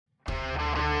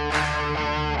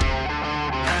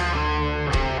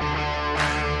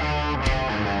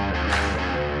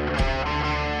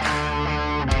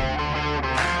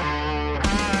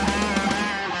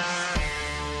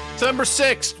December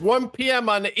 6th, 1 p.m.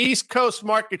 on the East Coast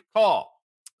market call.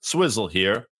 Swizzle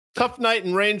here. Tough night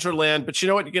in Rangerland, but you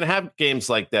know what? You're going to have games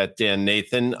like that, Dan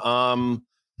Nathan.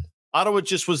 Ottawa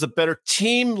just was a better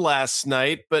team last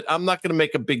night, but I'm not going to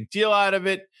make a big deal out of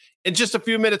it. In just a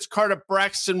few minutes, Carter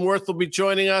Braxton Worth will be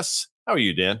joining us. How are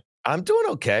you, Dan? I'm doing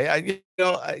okay.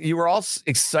 You were all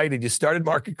excited. You started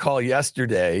market call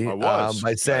yesterday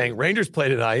by saying Rangers play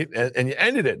tonight, and you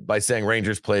ended it by saying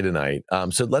Rangers play tonight.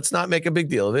 So let's not make a big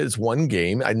deal of it. It's one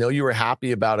game. I know you were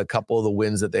happy about a couple of the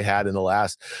wins that they had in the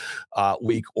last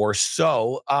week or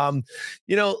so.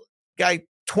 Guy,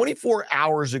 24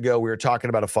 hours ago, we were talking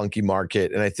about a funky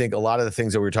market, and I think a lot of the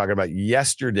things that we were talking about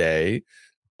yesterday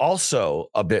also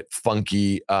a bit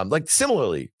funky, like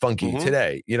similarly funky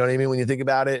today. You know what I mean? When you think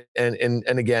about it. And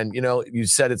again, you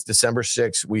said it's December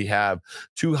 6th. We have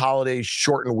 2 holiday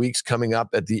shortened weeks coming up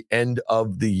at the end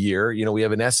of the year. We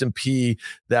have an S&P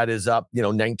that is up,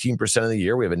 19% of the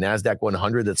year. We have a NASDAQ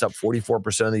 100 that's up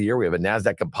 44% of the year. We have a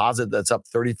NASDAQ composite that's up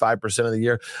 35% of the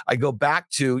year. I go back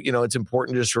to, it's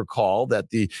important to just recall that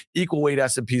the equal weight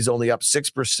S&P is only up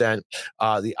 6%.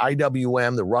 The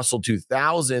IWM, the Russell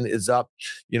 2000 is up,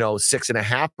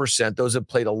 6.5%. Those have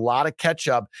played a lot of catch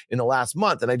up in the last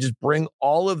month. And I just bring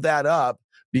all of that up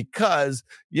because,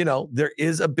 there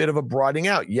is a bit of a broadening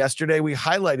out. Yesterday, we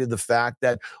highlighted the fact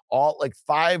that all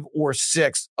 5 or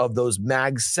 6 of those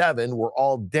Mag 7 were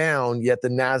all down, yet the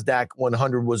NASDAQ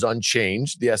 100 was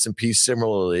unchanged. The S&P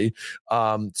similarly.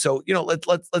 So,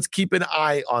 let's keep an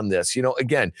eye on this.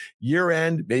 Again, year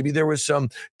end, maybe there was some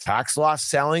tax loss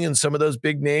selling in some of those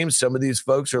big names. Some of these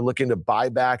folks are looking to buy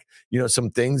back,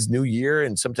 some things new year.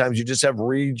 And sometimes you just have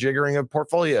rejiggering of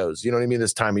portfolios. You know what I mean?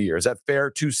 This time of year. Is that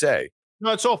fair to say?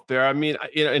 No, it's all fair. I mean,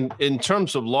 in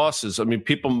terms of losses, I mean,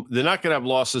 people, they're not going to have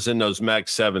losses in those Mag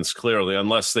 7s, clearly,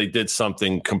 unless they did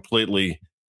something completely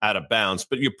out of bounds.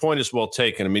 But your point is well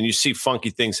taken. I mean, you see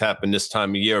funky things happen this time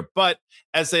of year. But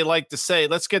as they like to say,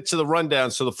 let's get to the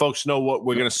rundown so the folks know what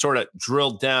we're going to sort of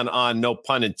drill down on, no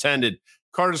pun intended.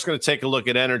 Carter's going to take a look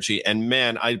at energy. And,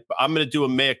 man, I'm going to do a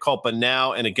mea culpa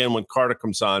now and again when Carter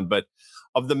comes on. But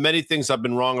of the many things I've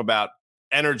been wrong about,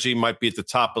 energy might be at the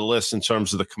top of the list in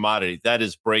terms of the commodity. That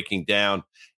is breaking down.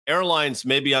 Airlines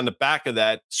maybe on the back of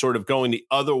that, sort of going the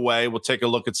other way. We'll take a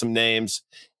look at some names,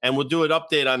 and we'll do an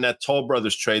update on that Toll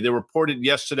Brothers trade. They reported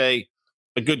yesterday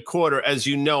a good quarter. As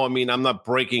you know, I mean, I'm not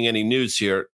breaking any news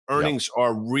here. Earnings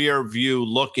are rear view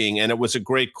looking, and it was a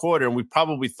great quarter, and we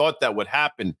probably thought that would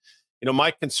happen.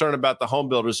 My concern about the home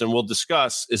builders, and we'll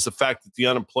discuss, is the fact that the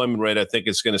unemployment rate, I think,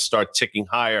 is going to start ticking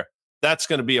higher. That's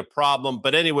going to be a problem.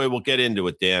 But anyway, we'll get into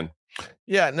it, Dan.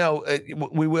 Yeah, no,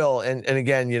 we will. And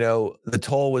again, the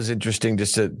toll was interesting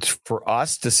just for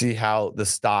us to see how the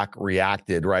stock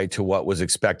reacted, right, to what was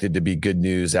expected to be good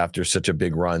news after such a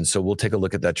big run. So we'll take a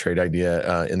look at that trade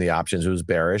idea in the options. It was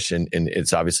bearish and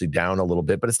it's obviously down a little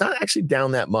bit, but it's not actually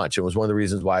down that much. It was one of the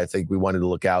reasons why I think we wanted to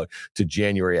look out to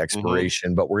January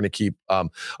expiration, but we're going to keep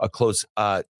a close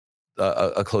eye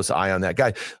on that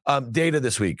guy. Data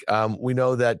this week. We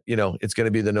know that, it's going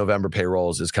to be the November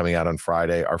payrolls is coming out on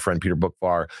Friday. Our friend Peter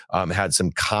Bookvar had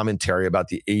some commentary about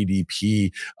the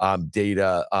ADP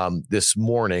data this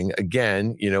morning.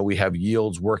 Again, we have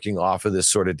yields working off of this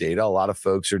sort of data. A lot of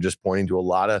folks are just pointing to a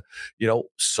lot of,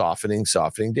 softening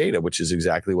data, which is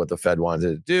exactly what the Fed wanted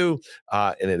to do.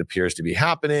 And it appears to be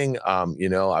happening.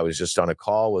 I was just on a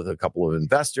call with a couple of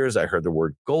investors. I heard the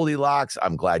word Goldilocks.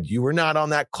 I'm glad you were not on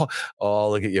that call. Oh,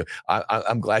 look at you.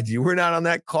 I'm glad you were not on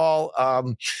that call.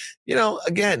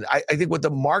 Again, I think what the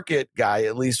market guy,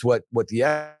 at least what the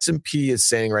S&P is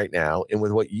saying right now, and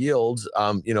with what yields,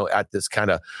 at this kind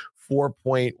of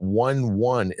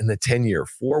 4.11 in the 10-year,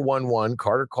 4.11.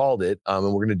 Carter called it, and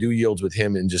we're going to do yields with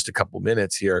him in just a couple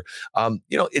minutes here.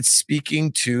 It's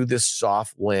speaking to this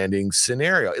soft landing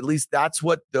scenario. At least that's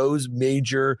what those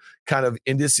major kind of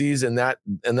indices and that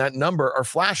number are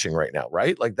flashing right now,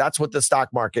 right? Like that's what the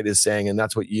stock market is saying, and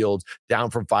that's what yields down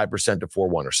from 5% to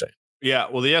 4.1 are saying. Yeah,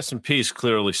 well, the S&P is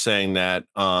clearly saying that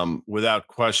without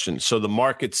question. So the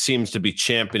market seems to be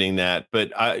championing that. But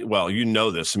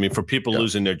this. I mean, for people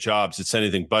losing their jobs, it's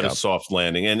anything but a soft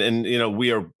landing. And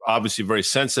we are obviously very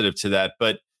sensitive to that.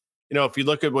 But if you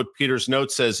look at what Peter's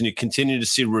note says, and you continue to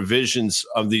see revisions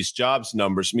of these jobs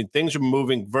numbers, I mean, things are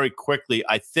moving very quickly.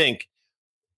 I think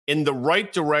in the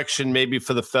right direction, maybe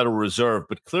for the Federal Reserve,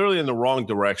 but clearly in the wrong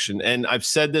direction. And I've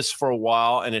said this for a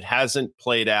while, and it hasn't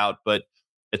played out, but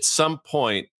at some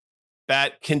point,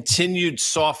 that continued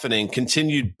softening,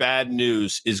 continued bad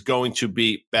news is going to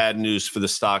be bad news for the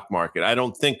stock market. I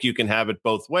don't think you can have it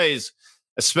both ways,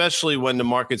 especially when the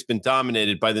market's been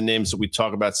dominated by the names that we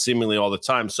talk about seemingly all the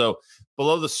time. So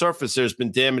below the surface, there's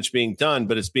been damage being done,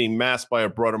 but it's being masked by a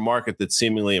broader market that's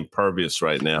seemingly impervious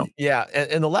right now. Yeah.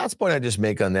 And the last point I just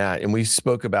make on that, and we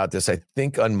spoke about this, I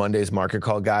think on Monday's market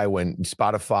call, Guy, when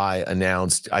Spotify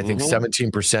announced, I think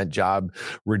 17% job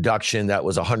reduction. That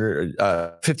was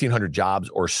 1,500 jobs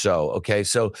or so. Okay.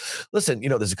 So listen,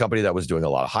 there's a company that was doing a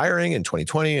lot of hiring in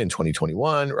 2020 and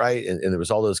 2021, right? And there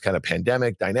was all those kind of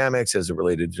pandemic dynamics as it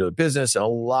related to the business, and a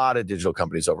lot of digital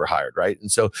companies overhired, right?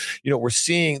 And so, we're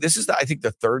seeing, this is, I think,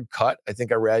 the third cut, I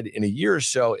think I read, in a year or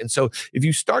so. And so if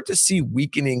you start to see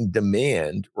weakening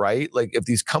demand, right? Like if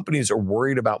these companies are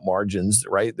worried about margins,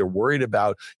 right? They're worried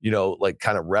about, like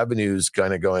kind of revenues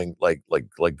kind of going like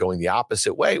going the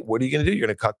opposite way. What are you going to do? You're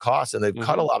going to cut costs, and they've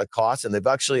cut a lot of costs, and they've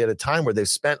actually at a time where they've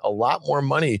spent a lot more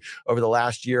money over the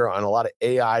last year on a lot of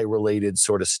AI related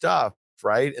sort of stuff.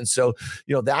 Right. And so,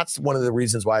 that's one of the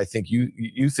reasons why I think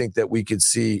you think that we could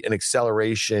see an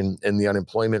acceleration in the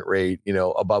unemployment rate,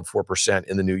 above 4%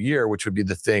 in the new year, which would be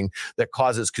the thing that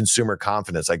causes consumer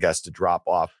confidence, I guess, to drop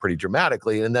off pretty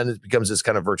dramatically. And then it becomes this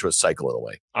kind of virtuous cycle in a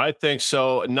way. I think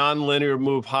so. Non-linear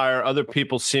move higher, other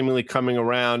people seemingly coming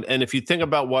around. And if you think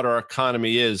about what our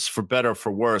economy is, for better or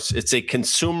for worse, it's a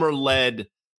consumer-led,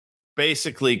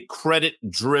 basically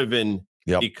credit-driven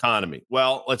economy.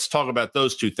 Well, let's talk about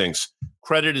those two things.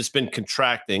 Credit has been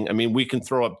contracting. I mean, we can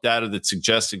throw up data that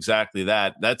suggests exactly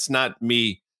that. That's not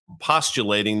me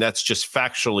postulating. That's just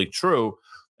factually true.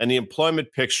 And the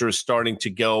employment picture is starting to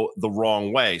go the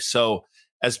wrong way. So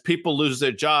as people lose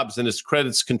their jobs and as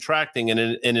credit's contracting in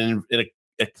an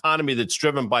economy that's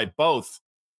driven by both,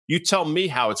 you tell me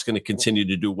how it's going to continue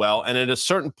to do well. And at a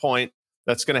certain point,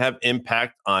 that's going to have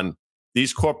impact on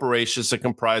these corporations that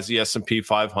comprise the S&P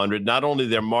 500, not only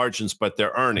their margins, but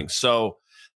their earnings. So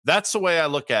that's the way I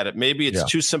look at it. Maybe it's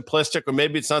too simplistic, or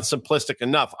maybe it's not simplistic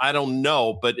enough. I don't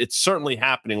know, but it's certainly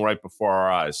happening right before our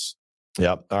eyes.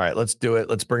 Yep. All right, let's do it.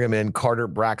 Let's bring him in. Carter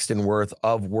Braxton Worth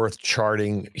of Worth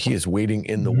Charting. He is waiting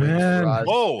in the wings for us.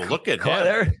 Whoa, look at him.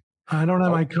 There. I don't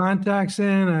have my contacts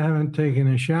in. I haven't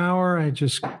taken a shower. I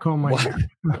just comb my hair.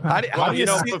 How do you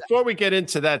know, before we get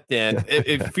into that, Dan,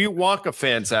 if you Wonka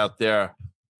fans out there,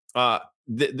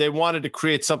 they wanted to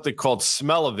create something called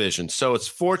Smell-O-Vision. So it's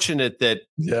fortunate that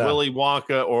Willy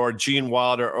Wonka or Gene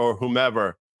Wilder or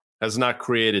whomever has not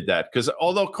created that. Because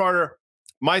although, Carter,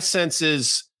 my sense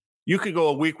is you could go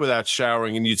a week without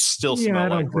showering and you'd still smell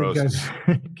like roses.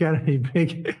 Got any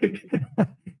big...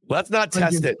 Let's not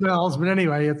test it. Smells, but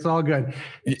anyway, it's all good.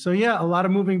 So a lot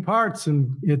of moving parts,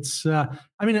 and it's. We talk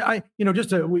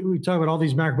about all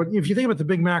these macro, but if you think about the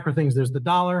big macro things, there's the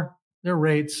dollar, there are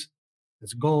rates,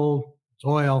 there's gold, there's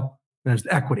oil, there's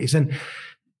the equities, and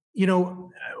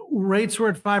rates were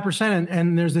at 5%,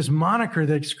 and there's this moniker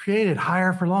that's created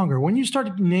higher for longer. When you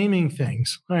start naming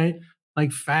things, right?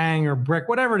 Like FANG or BRIC,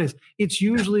 whatever it is, it's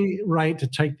usually right to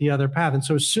take the other path. And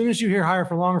so as soon as you hear higher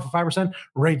for longer for 5%,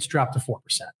 rates drop to 4%,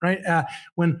 right?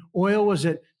 When oil was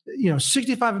at,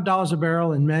 $65 a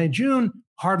barrel in May, June,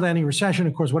 hard landing recession,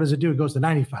 of course, what does it do? It goes to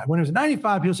 95. When it was at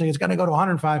 95, people say it's going to go to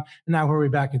 105. And now we're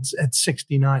back at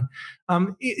 69.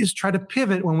 Is try to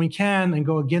pivot when we can and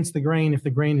go against the grain if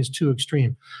the grain is too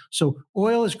extreme. So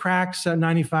oil is cracked at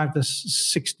 95 to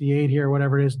 68 here,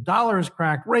 whatever it is. Dollar is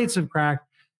cracked. Rates have cracked.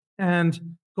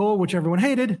 And gold, which everyone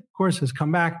hated, of course, has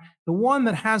come back. The one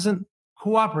that hasn't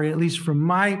cooperated, at least from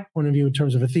my point of view in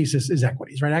terms of a thesis, is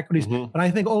equities, right? Equities. But I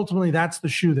think ultimately that's the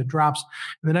shoe that drops.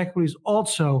 And then equities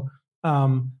also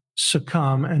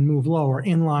succumb and move lower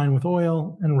in line with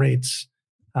oil and rates.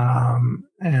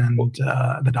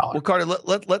 The dollar. Well, Carter,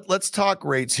 let's talk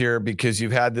rates here because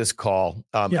you've had this call.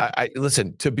 I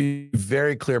listen, to be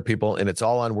very clear, people, and it's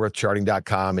all on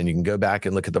worthcharting.com, and you can go back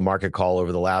and look at the market call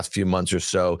over the last few months or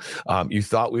so. You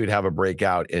thought we would have a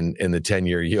breakout in the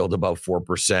 10-year yield above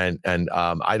 4%. And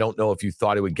I don't know if you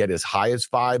thought it would get as high as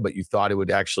 5, but you thought it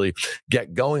would actually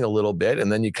get going a little bit.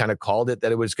 And then you kind of called it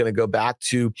that it was going to go back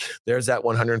to, there's that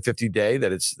 150-day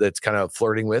that's kind of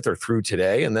flirting with or through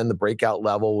today. And then the breakout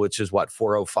level, which is what,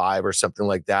 405 or something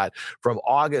like that from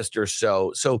August or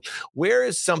so. So where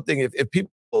is something, if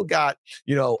people got,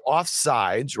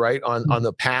 offsides, right, on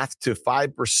the path to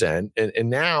 5%. And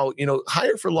now,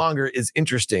 higher for longer is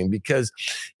interesting because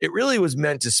it really was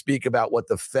meant to speak about what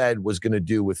the Fed was going to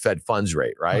do with Fed funds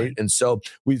rate, right? And so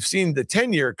we've seen the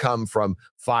 10-year come from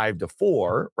 5 to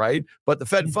 4, right? But the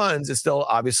Fed funds is still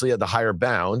obviously at the higher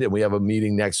bound. And we have a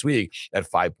meeting next week at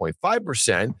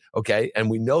 5.5%. Okay. And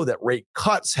we know that rate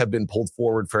cuts have been pulled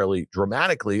forward fairly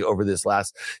dramatically over this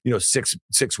last,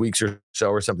 6 weeks or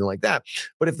so or something like that.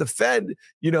 But if the Fed,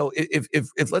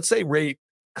 if let's say rate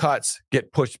cuts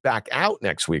get pushed back out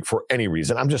next week for any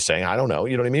reason, I'm just saying, I don't know.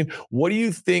 You know what I mean? What do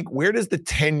you think? Where does the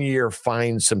 10-year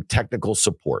find some technical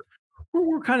support?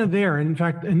 We're kind of there. In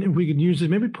fact, and if we could use it,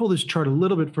 maybe pull this chart a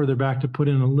little bit further back to put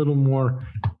in a little more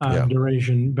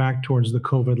duration back towards the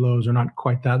COVID lows, or not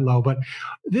quite that low. But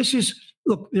this is,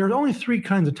 look, there are only three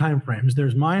kinds of time frames.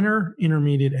 There's minor,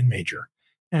 intermediate, and major.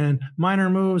 And minor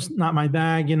moves, not my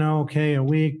bag, okay, a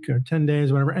week or 10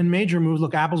 days, whatever. And major moves,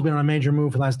 look, Apple's been on a major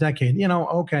move for the last decade,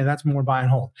 okay, that's more buy and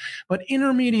hold. But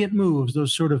intermediate moves,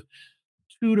 those sort of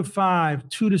 2 to 5,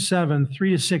 2 to 7, 3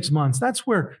 to 6 months, that's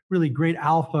where really great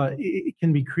alpha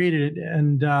can be created.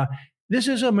 And this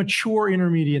is a mature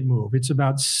intermediate move. It's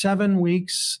about 7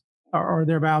 weeks or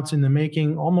thereabouts in the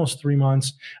making, almost 3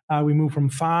 months. We move from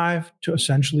 5 to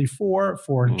essentially 4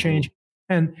 and change.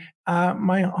 And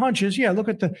my hunch is, look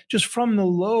at just from the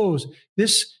lows,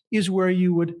 this is where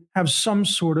you would have some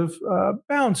sort of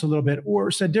bounce a little bit. Or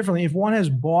said differently, if one has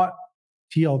bought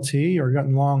TLT or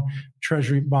gotten long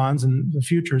treasury bonds and the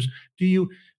futures, do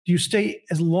you stay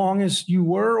as long as you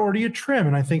were, or do you trim?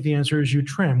 And I think the answer is you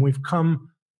trim. We've come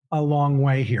a long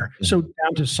way here. Mm-hmm. So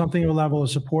down to something of a level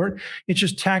of support. It's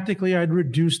just tactically, I'd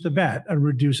reduce the bet. I'd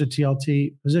reduce a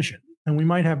TLT position. And we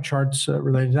might have charts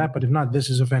related to that, but if not, this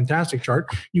is a fantastic chart.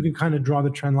 You can kind of draw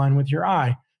the trend line with your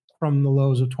eye from the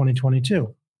lows of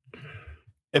 2022.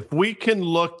 If we can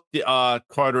look,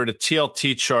 Carter, at a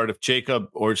TLT chart, if Jacob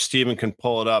or Stephen can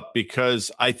pull it up,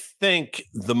 because I think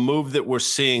the move that we're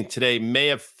seeing today may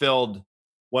have filled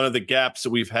one of the gaps that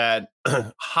we've had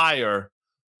higher.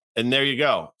 And there you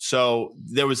go. So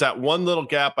there was that one little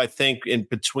gap, I think, in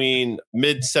between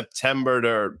mid-September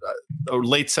to or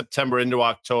late September into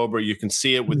October. You can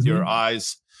see it with your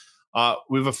eyes.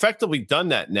 We've effectively done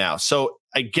that now. So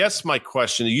I guess my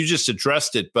question, you just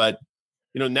addressed it, but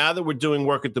now that we're doing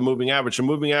work at the moving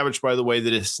average, by the way,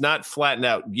 that is not flattened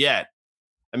out yet.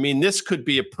 I mean, this could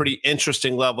be a pretty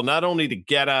interesting level, not only to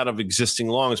get out of existing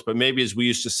longs, but maybe, as we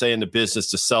used to say in the business,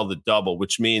 to sell the double,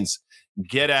 which means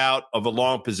get out of a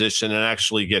long position and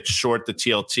actually get short the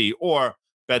TLT, or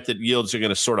bet that yields are going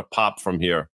to sort of pop from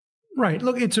here. Right.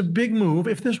 Look, it's a big move.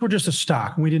 If this were just a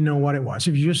stock and we didn't know what it was,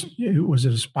 was it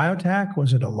a biotech?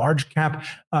 Was it a large cap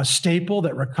staple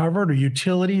that recovered, or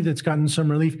utility that's gotten some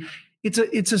relief? It's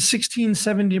a 16,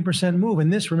 17% move.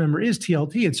 And this, remember, is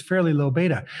TLT. It's fairly low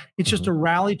beta. It's just a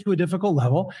rally to a difficult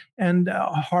level and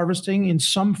harvesting in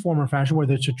some form or fashion,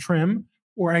 whether it's a trim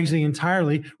or exiting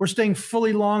entirely, or staying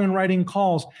fully long and writing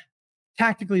calls.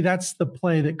 Tactically, that's the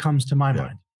play that comes to my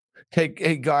mind.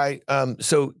 Hey, Guy,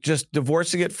 so just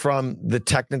divorcing it from the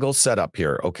technical setup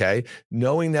here, okay?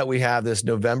 Knowing that we have this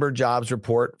November jobs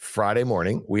report Friday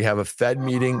morning, we have a Fed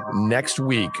meeting next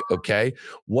week, okay?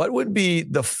 What would be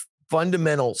the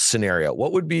fundamental scenario?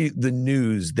 What would be the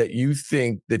news that you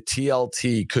think the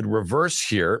TLT could reverse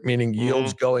here, meaning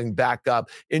yields going back up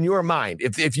in your mind,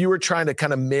 if you were trying to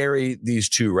kind of marry these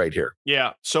two right here?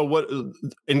 Yeah. So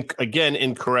again,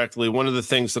 incorrectly, one of the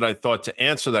things that I thought to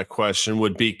answer that question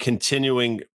would be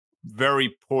continuing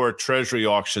very poor treasury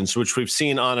auctions, which we've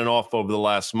seen on and off over the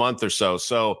last month or so.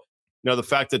 So, the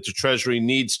fact that the treasury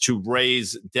needs to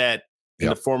raise debt in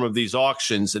the form of these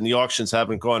auctions, and the auctions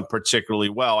haven't gone particularly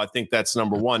well. I think that's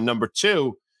number one. Number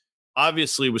two,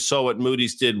 obviously we saw what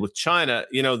Moody's did with China.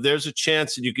 There's a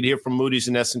chance that you could hear from Moody's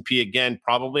and S&P again,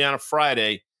 probably on a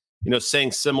Friday,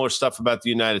 saying similar stuff about the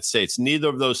United States. Neither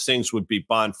of those things would be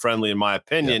bond friendly, in my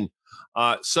opinion.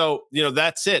 So,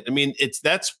 that's it. I mean,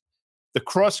 that's the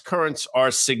cross currents are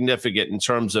significant in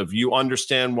terms of, you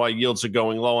understand why yields are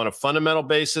going low on a fundamental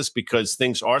basis, because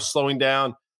things are slowing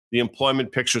down. The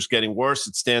employment picture is getting worse.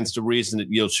 It stands to reason that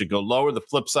yields should go lower. The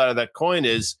flip side of that coin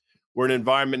is we're in an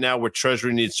environment now where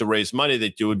Treasury needs to raise money. They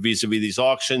do it vis-a-vis these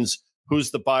auctions.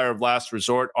 Who's the buyer of last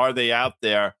resort? Are they out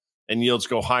there? And yields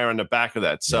go higher on the back of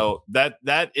that. So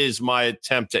that is my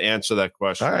attempt to answer that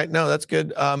question. All right. No, that's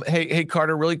good. Hey,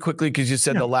 Carter, really quickly, because you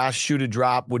said the last shoe to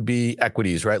drop would be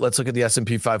equities, right? Let's look at the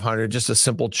S&P 500, just a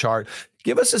simple chart.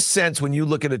 Give us a sense when you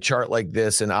look at a chart like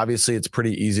this, and obviously it's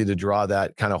pretty easy to draw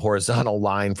that kind of horizontal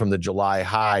line from the July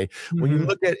high. When you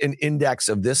look at an index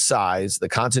of this size, the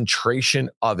concentration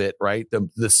of it, right?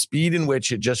 The speed in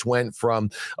which it just went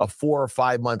from a 4 or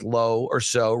 5 month low or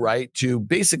so, right, to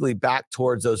basically back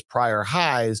towards those prior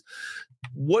highs.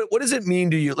 What does it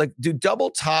mean to you? Like, do double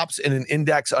tops in an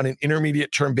index on an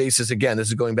intermediate term basis? Again, this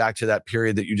is going back to that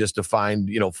period that you just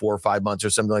defined, 4 or 5 months or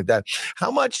something like that.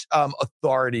 How much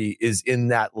authority is in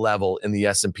that level in the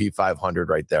S&P 500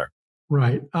 right there?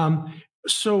 Right.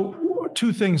 So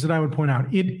two things that I would point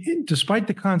out. Despite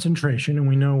the concentration, and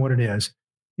we know what it is,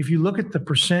 if you look at the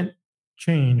percent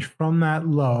change from that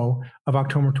low of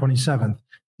October 27th,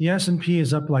 The S&P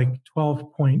is up like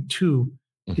 12.2.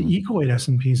 The equal weight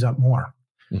S&P is up more.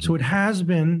 So it has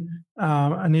been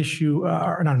an issue,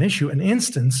 or not an issue, an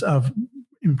instance of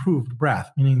improved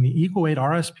breadth, meaning the equal weight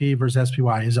RSP versus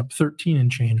SPY is up 13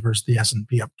 and change versus the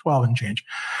S&P up 12 and change.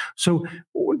 So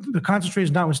the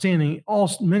concentration notwithstanding,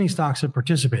 many stocks have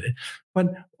participated.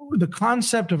 But the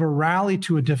concept of a rally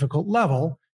to a difficult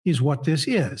level is what this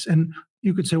is. And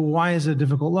you could say, well, why is it a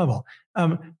difficult level?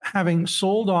 Having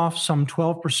sold off some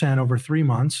 12% over 3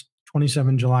 months,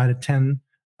 27 July to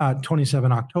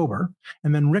 27 October,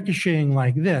 and then ricocheting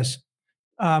like this,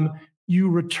 you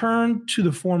return to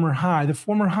the former high. The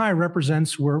former high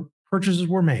represents where purchases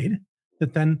were made,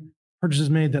 that then purchases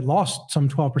made that lost some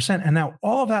 12%. And now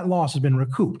all of that loss has been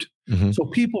recouped. So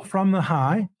people from the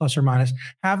high, plus or minus,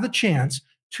 have the chance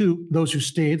to, those who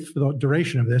stayed for the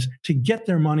duration of this, to get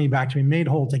their money back, to be made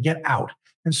whole, to get out.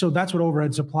 And so that's what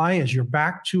overhead supply is. You're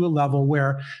back to a level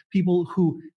where people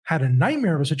who had a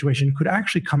nightmare of a situation could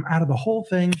actually come out of the whole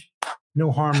thing,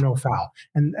 no harm, no foul.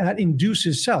 And that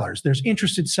induces sellers. There's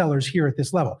interested sellers here at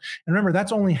this level. And remember,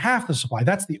 that's only half the supply.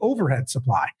 That's the overhead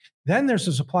supply. Then there's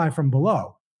the supply from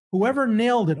below. Whoever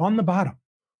nailed it on the bottom,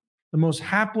 the most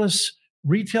hapless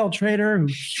retail trader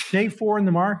who's day 4 in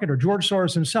the market, or George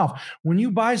Soros himself, when you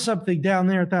buy something down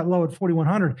there at that low at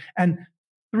 4,100 and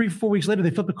 3-4 weeks later, they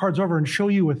flip the cards over and show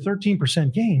you a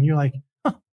 13% gain. You're like,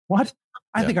 what?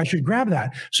 I think I should grab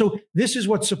that. So this is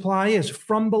what supply is: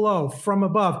 from below, from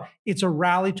above. It's a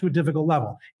rally to a difficult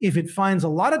level. If it finds a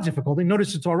lot of difficulty,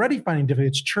 notice it's already finding difficulty.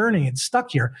 It's churning. It's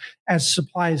stuck here as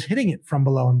supply is hitting it from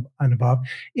below and above.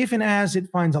 If and as it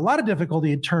finds a lot of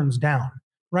difficulty, it turns down.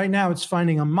 Right now, it's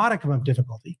finding a modicum of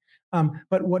difficulty.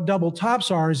 But what double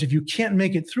tops are is if you can't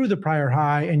make it through the prior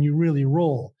high and you really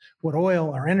roll, what oil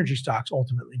or energy stocks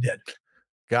ultimately did.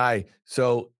 Guy,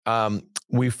 so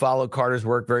we follow Carter's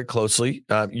work very closely.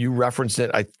 You referenced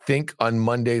it, I think, on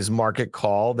Monday's market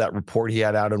call, that report he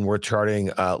had out on Worth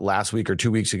Charting last week or 2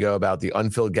 weeks ago about the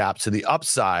unfilled gaps to the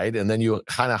upside. And then you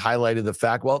kind of highlighted the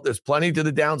fact, well, there's plenty to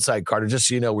the downside, Carter. Just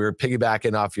so you know, we were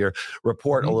piggybacking off your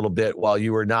report a little bit while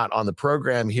you were not on the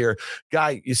program here.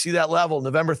 Guy, you see that level,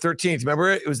 November 13th. Remember,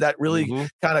 it was that really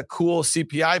kind of cool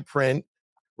CPI print,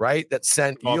 right? That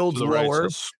sent yields lower.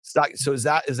 So is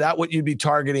that what you'd be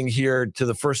targeting here to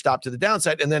the first stop to the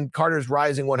downside? And then Carter's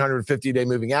rising 150-day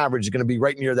moving average is going to be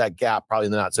right near that gap, probably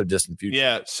in the not so distant future.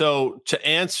 Yeah. So to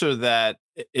answer that,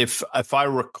 if I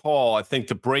recall, I think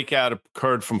the breakout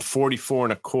occurred from 44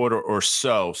 and a quarter or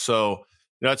so. So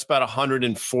it's about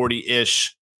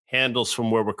 140-ish handles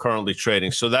from where we're currently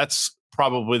trading. So that's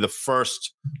probably the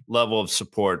first level of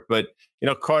support. But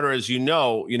Carter, as you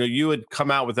know, you had come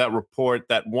out with that report,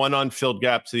 that one unfilled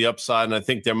gap to the upside, and I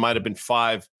think there might have been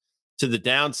 5 to the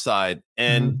downside.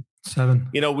 And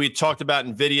 7. We talked about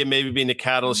NVIDIA maybe being a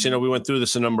catalyst. We went through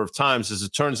this a number of times. As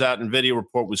it turns out, NVIDIA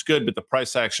report was good, but the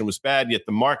price action was bad. Yet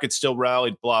the market still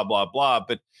rallied. Blah blah blah.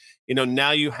 But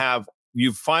now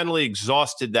you've finally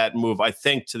exhausted that move, I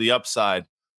think, to the upside.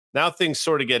 Now things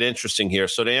sort of get interesting here.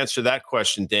 So to answer that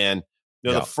question, Dan.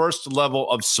 The first level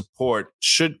of support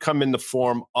should come in the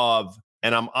form of,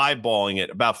 and I'm eyeballing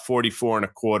it, about 44 and a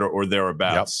quarter or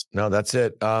thereabouts. No, that's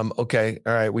it. Okay.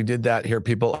 All right. We did that here,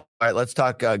 people. All right, let's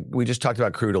talk. We just talked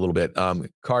about crude a little bit.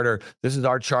 Carter, this is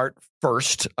our chart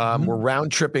first. We're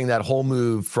round tripping that whole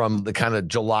move from the kind of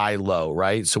July low,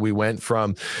 right? So we went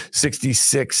from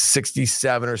 66,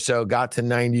 67 or so, got to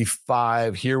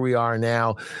 95. Here we are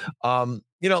now.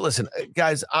 Listen,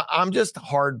 guys, I'm just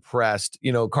hard pressed.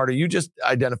 Carter, you just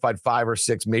identified 5 or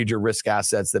 6 major risk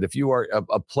assets that if you are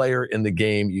a player in the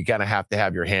game, you kind of have to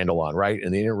have your handle on, right?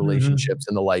 And the interrelationships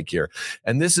and the like here.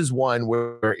 And this is one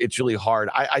where it's really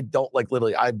hard. I don't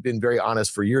literally, I've been very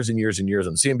honest for years and years and years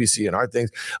on CNBC and our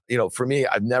things. For me,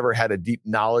 I've never had a deep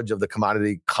knowledge of the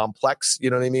commodity complex.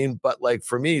 You know what I mean? But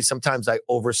for me, sometimes I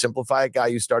oversimplify it. Guy,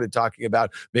 you started talking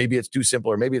about maybe it's too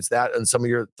simple or maybe it's that and some of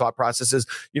your thought processes.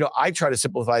 I try to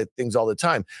simplify things all the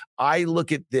time. I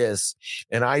look at this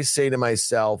and I say to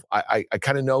myself, I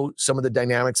kind of know some of the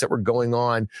dynamics that were going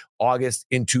on August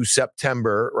into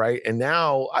September, right? And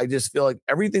now I just feel like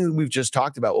everything that we've just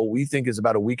talked about, what we think is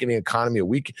about a weakening economy, a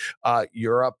weak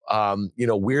Europe,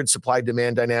 weird supply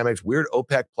demand dynamics, weird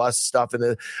OPEC plus stuff.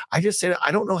 And I just say,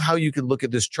 I don't know how you could look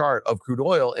at this chart of crude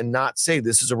oil and not say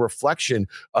this is a reflection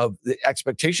of the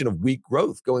expectation of weak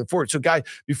growth going forward. So Guy,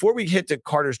 before we hit to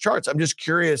Carter's charts, I'm just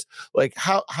curious,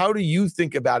 how do you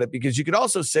think about it? Because you could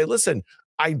also say, listen,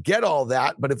 I get all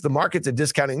that, but if the market's a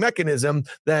discounting mechanism,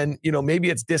 then,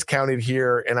 maybe it's discounted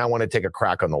here and I want to take a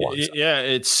crack on the long side. Yeah,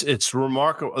 it's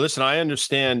remarkable. Listen, I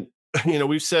understand,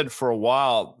 we've said for a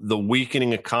while, the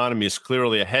weakening economy is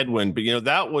clearly a headwind, but,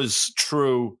 that was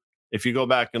true if you go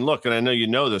back and look, and I know you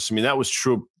know this, I mean, that was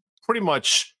true pretty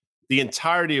much the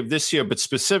entirety of this year, but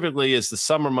specifically as the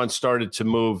summer months started to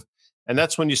move. And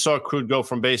that's when you saw crude go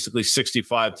from basically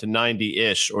 65 to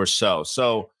 90-ish or so.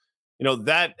 So,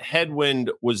 that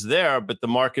headwind was there, but the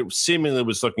market seemingly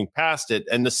was looking past it.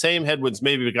 And the same headwinds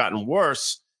maybe have gotten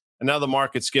worse. And now the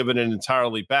market's given it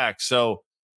entirely back. So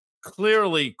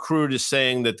clearly, crude is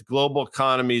saying that the global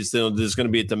economies, there's going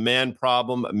to be a demand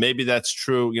problem. Maybe that's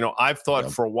true. I've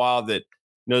thought for a while that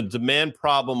demand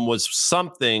problem was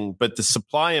something, but the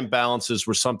supply imbalances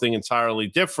were something entirely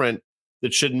different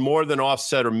that should more than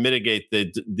offset or mitigate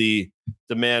the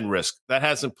demand risk. That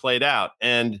hasn't played out.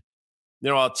 And,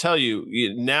 I'll tell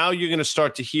you, now you're going to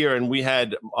start to hear, and we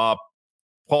had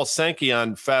Paul Sankey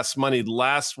on Fast Money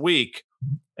last week,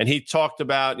 and he talked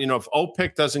about, if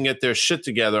OPEC doesn't get their shit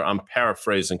together, I'm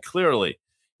paraphrasing clearly,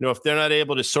 if they're not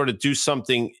able to sort of do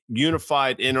something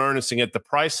unified in earnest and get the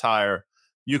price higher,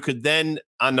 you could then,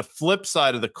 on the flip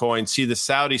side of the coin, see the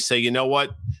Saudis say, you know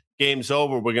what, game's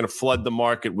over. We're going to flood the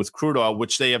market with crude oil,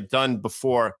 which they have done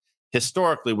before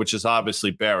historically, which is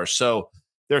obviously bearish. So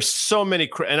there's so many,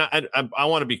 and I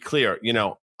want to be clear,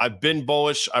 I've been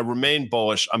bullish. I remain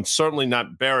bullish. I'm certainly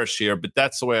not bearish here, but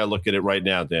that's the way I look at it right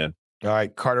now, Dan. All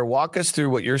right, Carter, walk us through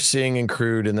what you're seeing in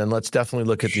crude, and then let's definitely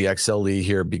look at the XLE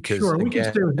here because we can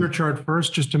stay with your chart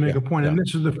first just to make a point. And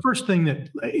this is the first thing that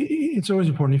it's always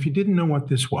important. If you didn't know what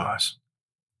this was,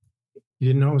 you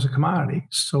didn't know it was a commodity,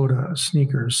 soda,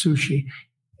 sneakers, sushi.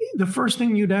 The first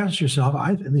thing you'd ask yourself,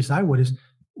 at least I would, is,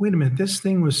 wait a minute, this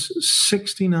thing was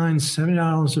 $69,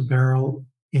 $70 a barrel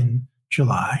in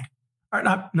July.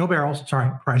 No barrels,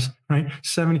 sorry, price, right?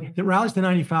 70. It rallies to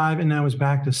 95 and now is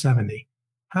back to 70.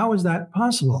 How is that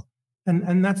possible?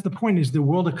 And that's the point, is the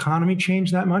world economy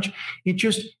changed that much? It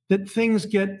just that things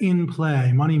get in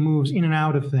play. Money moves in and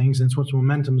out of things. And it's what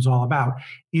momentum is all about.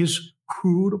 Is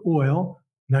crude oil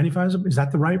 95, is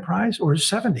that the right price, or is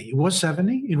 70? It was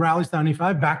 70. It rallies to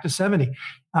 95, back to 70.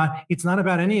 It's not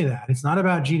about any of that. It's not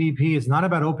about GDP. It's not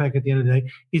about OPEC at the end of the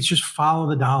day. It's just follow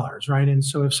the dollars, right? And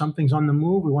so if something's on the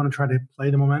move, we want to try to play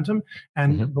the momentum,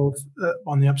 and both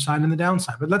on the upside and the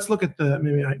downside. But let's look at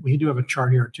we do have a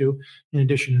chart here too, in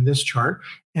addition to this chart.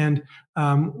 And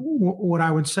what I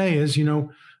would say is,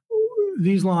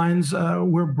 these lines,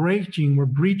 we're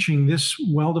breaching this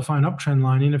well-defined uptrend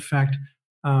line, in effect,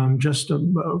 just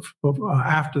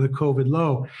after the COVID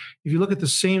low. If you look at the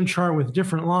same chart with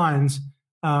different lines,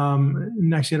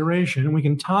 next iteration, and we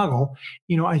can toggle,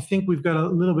 I think we've got a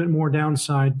little bit more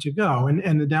downside to go.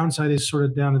 And the downside is sort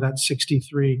of down to that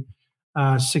 63,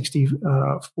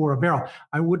 64 a barrel.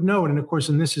 I would note, and of course,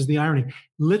 and this is the irony,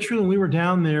 literally when we were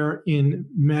down there in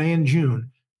May and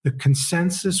June, the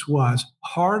consensus was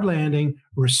hard landing,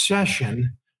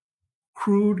 recession,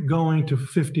 crude going to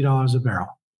 $50 a barrel.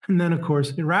 And then, of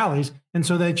course, it rallies. And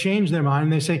so they change their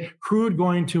mind. They say crude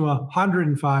going to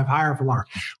 105, higher for longer.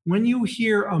 When you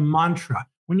hear a mantra,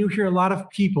 when you hear a lot of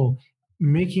people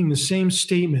making the same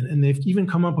statement, and they've even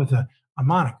come up with a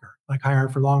moniker like higher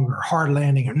for longer, or hard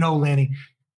landing, or no landing,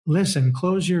 listen,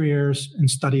 close your ears and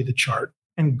study the chart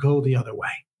and go the other way.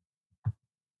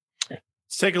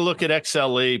 Let's take a look at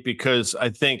XLE, because I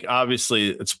think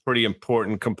obviously it's a pretty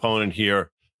important component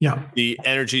here. Yeah. The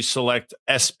Energy Select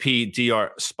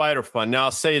SPDR Spider Fund. Now,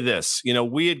 I'll say this,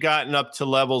 we had gotten up to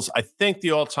levels, I think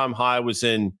the all-time high was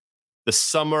in the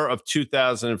summer of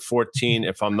 2014,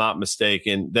 if I'm not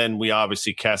mistaken. Then we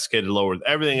obviously cascaded lower with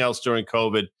everything else during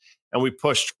COVID, and we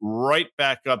pushed right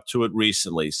back up to it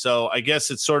recently. So I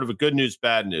guess it's sort of a good news,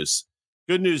 bad news.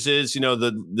 Good news is,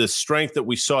 the strength that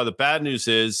we saw. The bad news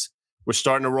is we're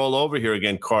starting to roll over here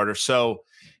again, Carter. So,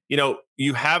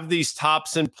 you have these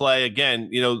tops in play again.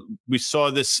 We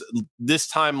saw this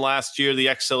time last year. The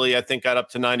XLE, I think, got up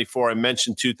to 94. I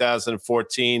mentioned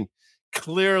 2014.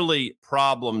 Clearly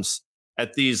problems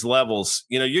at these levels.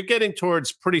 You're getting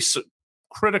towards pretty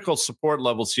critical support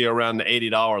levels here around the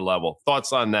 $80 level.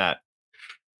 Thoughts on that?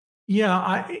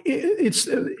 Yeah, it's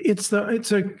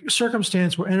a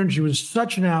circumstance where energy was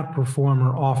such an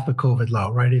outperformer off the COVID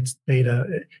low, right? It's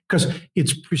beta, because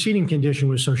its preceding condition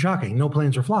was so shocking. No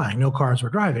planes were flying, no cars were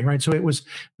driving, right? So it was,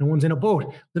 no one's in a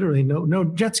boat, literally no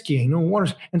jet skiing, no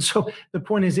water. And so the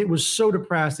point is, it was so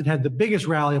depressed. It had the biggest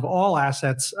rally of all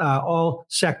assets, all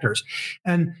sectors.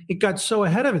 And it got so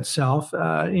ahead of itself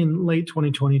in late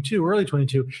 2022, early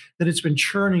 22, that it's been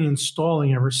churning and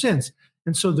stalling ever since.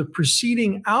 And so the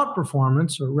preceding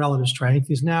outperformance, or relative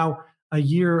strength, is now a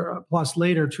year plus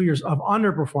later, 2 years of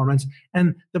underperformance.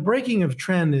 And the breaking of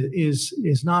trend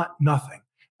is not nothing.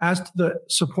 As to the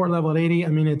support level at 80, I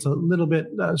mean, it's a little bit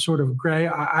sort of gray.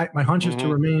 My hunch is to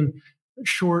remain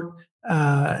short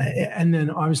and then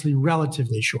obviously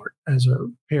relatively short as a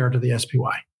pair to the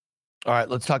SPY. All right,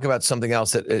 let's talk about something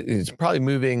else that is probably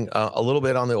moving a little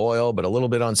bit on the oil, but a little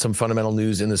bit on some fundamental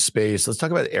news in the space. Let's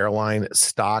talk about airline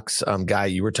stocks. Guy,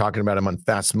 you were talking about them on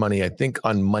Fast Money. I think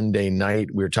on Monday night,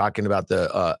 we were talking about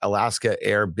the Alaska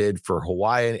Air bid for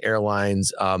Hawaiian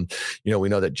Airlines. We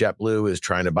know that JetBlue is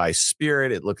trying to buy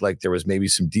Spirit. It looked like there was maybe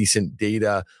some decent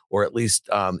data, or at least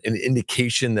an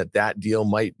indication that that deal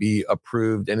might be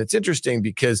approved. And it's interesting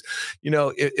because,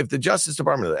 if the Justice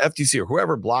Department or the FTC or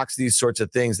whoever blocks these sorts of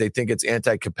things, they think it's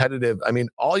anti-competitive. I mean,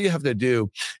 all you have to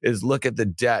do is look at the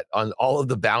debt on all of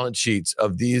the balance sheets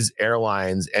of these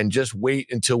airlines and just wait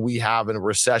until we have a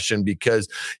recession, because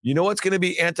what's going to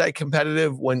be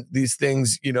anti-competitive when these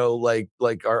things,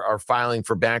 are filing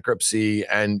for bankruptcy,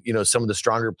 and, some of the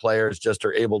stronger players just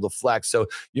are able to flex. So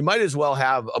you might as well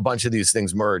have a bunch of these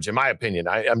things merge, in my opinion.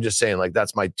 I'm just saying,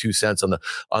 that's my 2 cents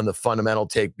on the fundamental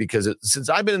take, because since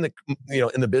I've been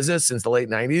in the business since the late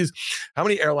 90s, how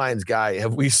many airlines, Guy,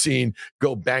 have we seen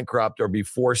go bankrupt or be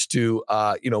forced to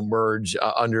merge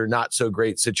under not so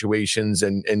great situations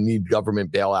and need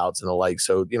government bailouts and the like?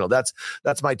 So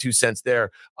that's my 2 cents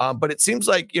there. But it seems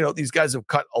like these guys have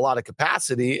cut a lot of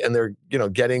capacity, and they're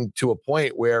getting to a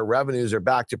point where revenues are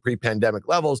back to pre-pandemic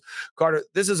levels. Carter,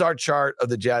 this is our chart of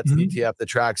the Jets ETF that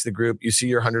tracks the group. You see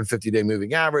your 150-day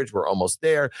moving average. We're almost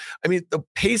there. I mean, the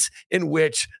pace in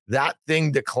which that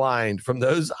thing declined from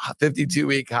those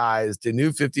 52-week highs to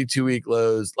new 52-week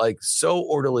lows, so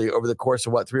orderly over the course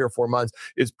of 3 or 4 months,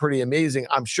 is pretty amazing.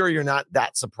 I'm sure you're not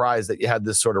that surprised that you had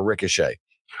this sort of ricochet.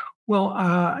 Well,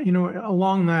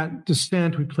 along that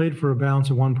descent, we played for a bounce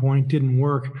at one point, didn't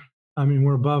work. I mean,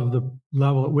 we're above the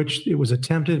level at which it was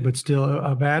attempted, but still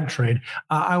a bad trade.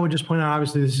 I would just point out,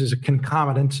 obviously, this is a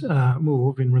concomitant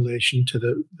move in relation to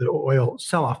the oil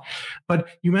sell-off. But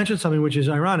you mentioned something which is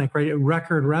ironic, right?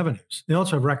 Record revenues. They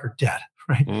also have record debt.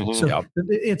 Right. Mm-hmm, so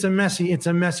it's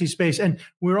a messy space. And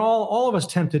we're all of us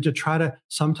tempted to try to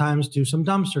sometimes do some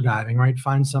dumpster diving, right?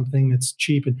 Find something that's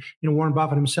cheap. And, Warren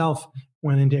Buffett himself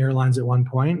went into airlines at one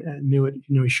point and knew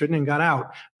he shouldn't, and got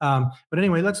out. But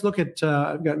anyway, let's look at,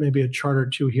 I've got maybe a chart or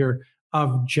two here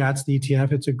of JETS, the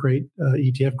ETF. It's a great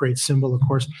ETF, great symbol, of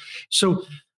course. So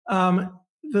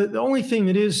the only thing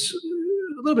that is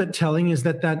a little bit telling is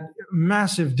that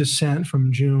massive descent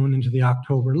from June into the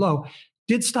October low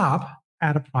did stop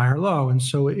at a prior low. And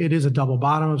so it is a double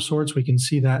bottom of sorts. We can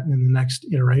see that in the next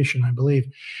iteration, I believe.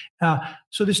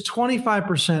 So this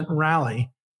 25% rally,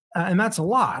 and that's a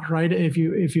lot, right? If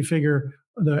you figure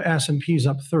the S&P's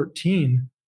up 13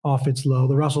 off its low,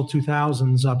 the Russell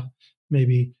 2000's up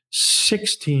maybe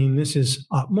 16. This is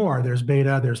up more. There's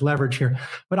beta, there's leverage here.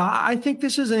 But I think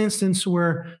this is an instance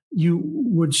where you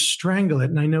would strangle it.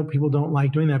 And I know people don't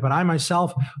like doing that, but I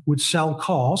myself would sell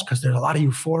calls because there's a lot of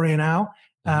euphoria now.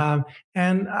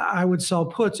 And I would sell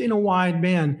puts in a wide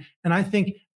band. And I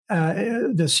think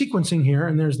the sequencing here,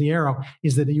 and there's the arrow,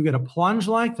 is that you get a plunge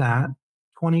like that,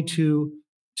 22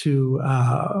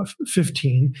 to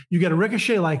 15. You get a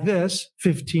ricochet like this,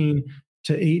 15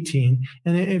 to 18.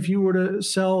 And if you were to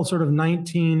sell sort of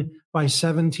 19 by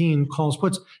 17 calls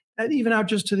puts, and even out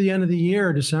just to the end of the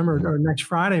year, December or next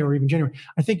Friday or even January,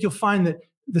 I think you'll find that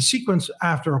the sequence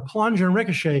after a plunge and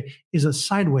ricochet is a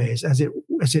sideways as it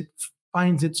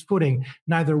finds its footing,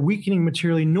 neither weakening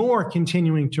materially nor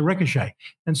continuing to ricochet.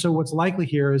 And so what's likely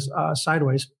here is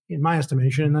sideways, in my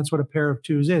estimation, and that's what a pair of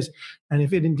twos is. And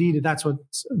if it indeed, that's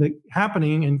what's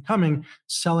happening and coming,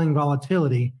 selling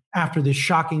volatility after this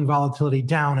shocking volatility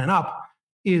down and up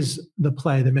is the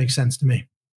play that makes sense to me.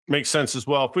 Makes sense as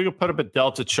well. If we could put up a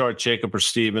Delta chart, Jacob or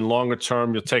Steve, in longer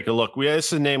term, you'll take a look. This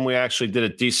is a name we actually did a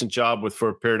decent job with for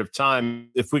a period of time.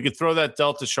 If we could throw that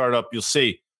Delta chart up, you'll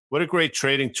see what a great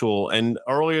trading tool. And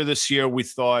earlier this year, we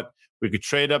thought we could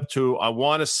trade up to, I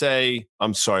want to say,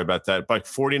 I'm sorry about that, like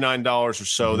 $49 or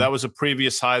so. Mm-hmm. That was a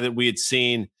previous high that we had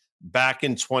seen back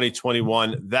in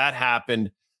 2021. That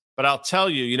happened. But I'll tell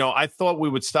you, I thought we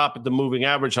would stop at the moving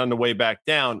average on the way back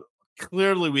down.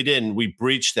 Clearly, we didn't. We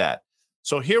breached that.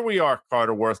 So here we are,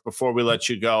 Carter Worth, before we let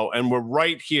you go. And we're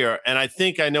right here. And I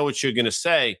think I know what you're going to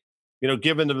say.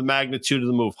 Given the magnitude of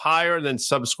the move higher, then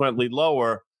subsequently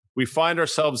lower, we find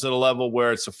ourselves at a level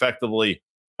where it's effectively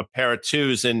a pair of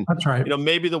twos. And, that's right.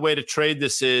 Maybe the way to trade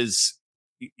this is,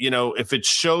 if it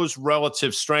shows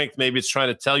relative strength, maybe it's trying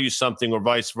to tell you something or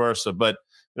vice versa. But,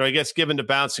 I guess given the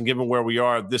bounce and given where we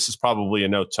are, this is probably a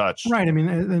no touch. Right. I mean,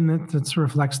 and that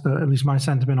reflects at least my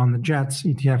sentiment on the JETS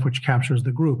ETF, which captures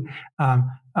the group.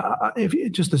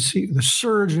 If just the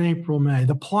surge in April, May,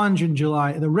 the plunge in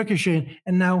July, the ricochet,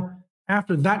 and now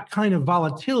after that kind of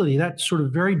volatility, that sort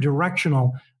of very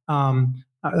directional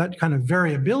that kind of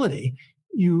variability,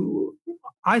 you,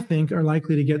 I think, are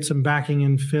likely to get some backing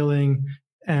and filling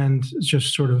and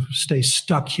just sort of stay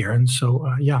stuck here. And so,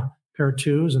 pair of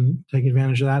twos and take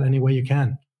advantage of that any way you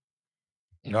can.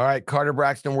 All right, Carter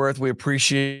Braxton Worth, we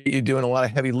appreciate you doing a lot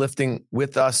of heavy lifting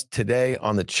with us today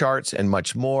on the charts and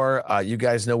much more. You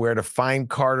guys know where to find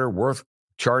Carter,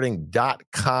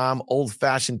 worthcharting.com.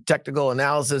 Old-fashioned technical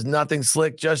analysis, nothing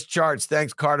slick, just charts.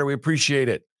 Thanks, Carter. We appreciate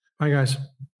it. Bye, guys.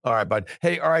 All right, bud.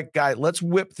 Hey, all right, guy, let's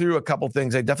whip through a couple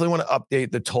things. I definitely want to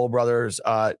update the Toll Brothers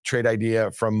trade idea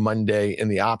from Monday in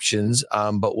the options,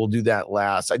 but we'll do that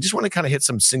last. I just want to kind of hit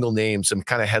some single names, some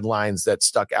kind of headlines that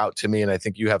stuck out to me, and I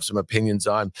think you have some opinions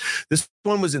on. This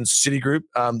one was in Citigroup.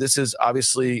 This is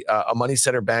obviously a money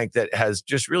center bank that has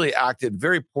just really acted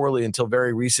very poorly until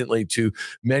very recently to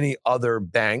many other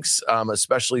banks,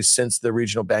 especially since the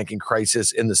regional banking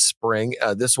crisis in the spring.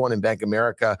 This one in Bank of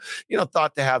America,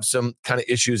 thought to have some kind of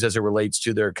issues as it relates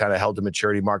to their kind of held to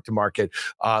maturity, mark to market,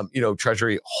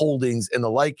 treasury holdings and the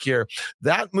like here.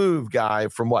 That move, guy,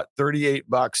 from what,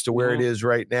 $38 to where it is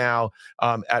right now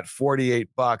at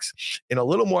 $48 in a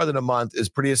little more than a month is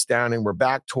pretty astounding. We're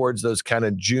back towards those kind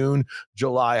of June,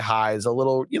 July highs, a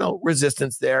little,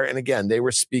 resistance there. And again, they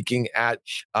were speaking at,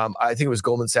 I think it was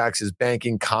Goldman Sachs's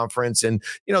banking conference. And,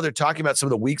 they're talking about some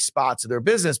of the weak spots of their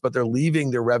business, but they're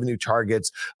leaving their revenue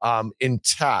targets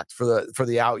intact for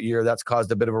the out year. That's caused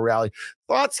a bit of a rally.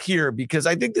 Thoughts here, because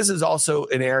I think this is also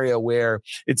an area where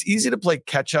it's easy to play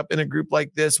catch up in a group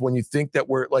like this when you think that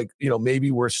we're like,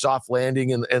 maybe we're soft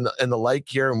landing and the like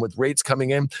here. And with rates coming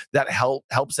in, that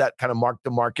helps that kind of mark to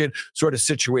market sort of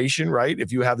situation, right?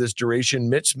 If you have this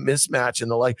duration mismatch and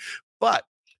the like. But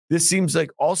this seems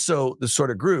like also the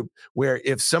sort of group where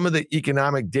if some of the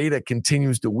economic data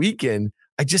continues to weaken,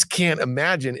 I just can't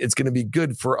imagine it's going to be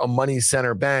good for a money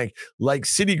center bank like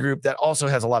Citigroup that also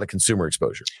has a lot of consumer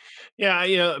exposure. Yeah,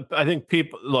 I think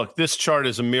this chart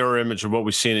is a mirror image of what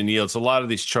we've seen in yields. A lot of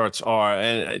these charts are,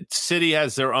 and Citi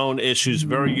has their own issues,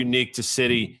 very unique to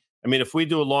Citi. I mean, if we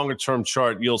do a longer term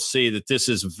chart, you'll see that this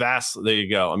is vastly, there you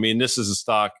go. I mean, this is a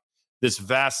stock that's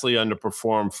vastly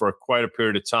underperformed for quite a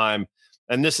period of time.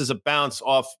 And this is a bounce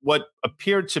off what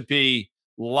appeared to be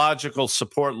logical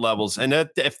support levels. And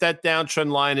if that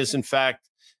downtrend line is in fact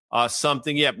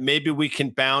something, maybe we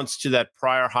can bounce to that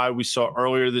prior high we saw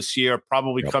earlier this year.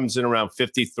 Probably comes in around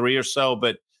 53 or so,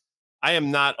 but I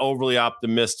am not overly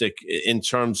optimistic in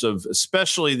terms of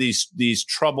especially these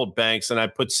troubled banks. And I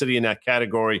put Citi in that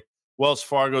category. Wells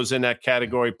Fargo's in that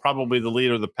category. Probably the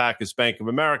leader of the pack is Bank of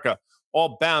America.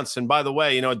 All bounce. And by the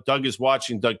way, Doug is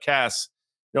watching, Doug Cass.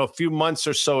 A few months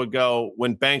or so ago,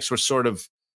 when banks were sort of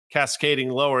cascading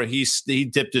lower, he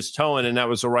dipped his toe in, and that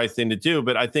was the right thing to do.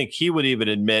 But I think he would even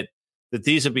admit that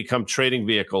these have become trading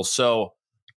vehicles. So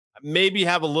maybe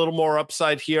have a little more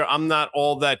upside here. I'm not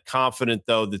all that confident,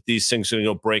 though, that these things are going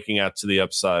to go breaking out to the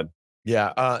upside.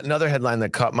 Yeah. Another headline that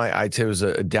caught my eye too was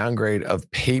a downgrade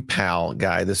of PayPal,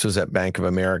 guy. This was at Bank of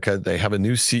America. They have a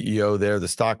new CEO there. The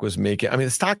stock was making,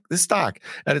 this stock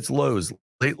at its lows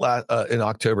late in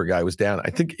October, guy, was down,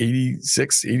 I think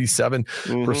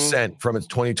 87% from its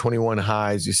 2021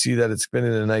 highs. You see that it's been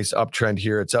in a nice uptrend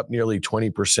here. It's up nearly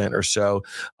 20% or so.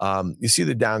 You see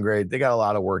the downgrade. They got a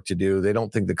lot of work to do. They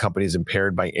don't think the company is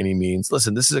impaired by any means.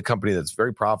 Listen, this is a company that's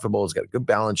very profitable. It's got a good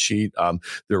balance sheet.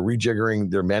 They're rejiggering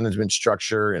their management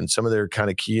structure and some of their kind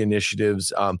of key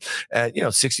initiatives. At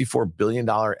 $64 billion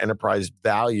enterprise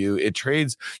value, it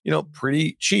trades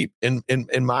pretty cheap in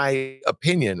my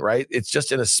opinion. Right? It's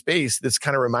just in a space that's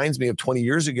kind of reminds me of 20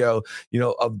 years ago,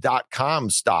 of .com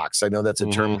stocks. I know that's a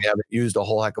term we haven't used a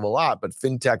whole heck of a lot, but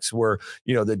fintechs were,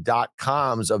 the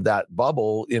 .coms of that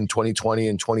bubble in 2020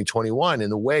 and 2021.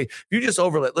 And the way you just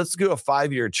overlay, let's do a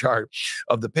 5-year chart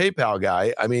of the PayPal,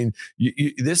 guy. I mean,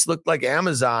 this looked like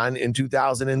Amazon in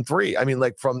 2003. I mean,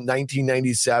 like from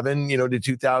 1997, to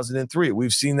 2003.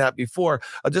 We've seen that before.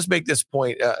 I'll just make this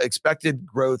point. Expected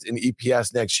growth in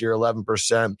EPS next year,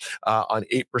 11% on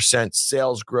 8% sales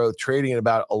growth, trading at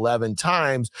about 11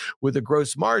 times with a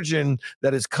gross margin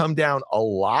that has come down a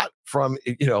lot from,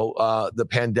 the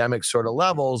pandemic sort of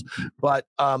levels, but,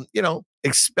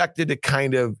 expected to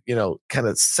kind of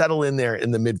settle in there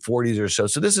in the mid 40s or so.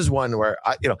 So this is one where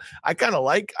I kind of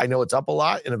like, I know it's up a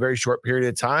lot in a very short period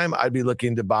of time. I'd be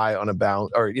looking to buy on a bounce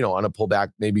or, on a pullback,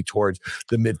 maybe towards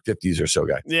the mid 50s or so,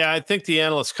 guy. Yeah. I think the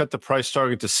analysts cut the price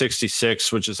target to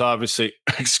 66, which is obviously,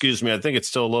 excuse me, I think it's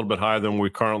still a little bit higher than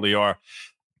we currently are.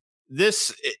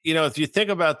 This, if you think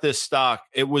about this stock,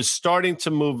 it was starting to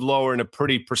move lower in a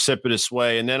pretty precipitous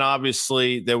way. And then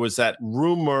obviously there was that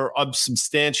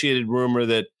unsubstantiated rumor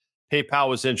that PayPal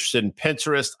was interested in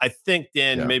Pinterest. I think,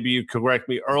 Dan, maybe you correct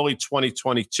me, early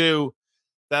 2022.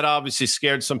 That obviously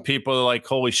scared some people. They're like,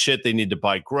 holy shit, they need to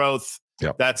buy growth.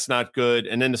 Yep. That's not good.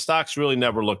 And then the stocks really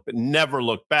never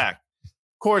looked back.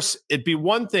 Of course, it'd be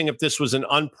one thing if this was an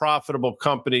unprofitable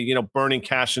company, burning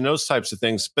cash and those types of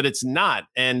things, but it's not.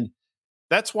 And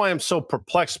that's why I'm so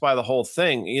perplexed by the whole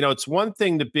thing. It's one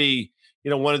thing to be,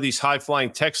 one of these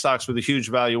high-flying tech stocks with a huge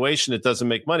valuation that doesn't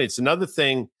make money. It's another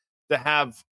thing to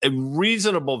have a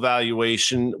reasonable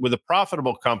valuation with a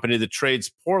profitable company that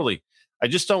trades poorly. I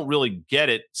just don't really get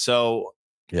it. So,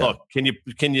 Look,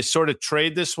 can you sort of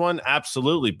trade this one?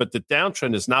 Absolutely. But the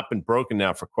downtrend has not been broken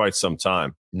now for quite some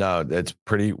time. No, it's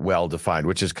pretty well defined,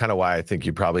 which is kind of why I think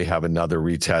you probably have another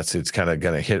retest. It's kind of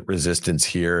going to hit resistance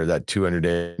here, that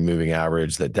 200-day moving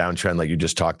average, that downtrend like you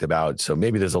just talked about. So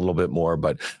maybe there's a little bit more,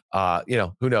 but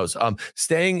who knows?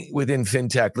 Staying within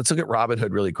fintech, let's look at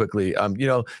Robinhood really quickly. You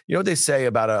know what they say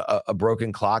about a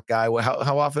broken clock guy?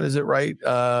 How often is it right?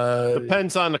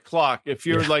 Depends on the clock. If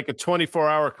you're like a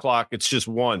 24-hour clock, it's just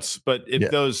once. But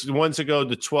if those ones that go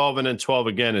to 12 and then 12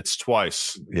 again, it's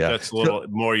twice. Yeah, that's a little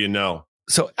more,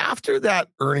 So after that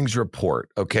earnings report,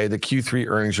 the Q3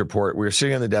 earnings report, we were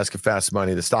sitting on the desk of Fast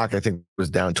Money. The stock, I think, was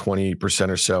down 20%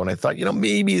 or so. And I thought,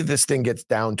 maybe this thing gets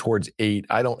down towards 8.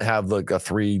 I don't have like a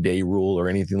 3-day rule or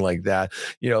anything like that.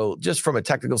 Just from a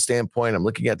technical standpoint, I'm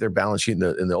looking at their balance sheet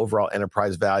and the overall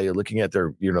enterprise value, looking at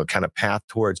their, kind of path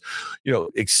towards,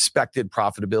 expected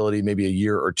profitability, maybe a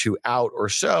year or two out or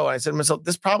so. And I said to myself,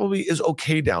 this probably is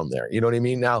okay down there. You know what I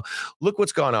mean? Now, look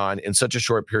what's gone on in such a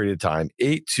short period of time.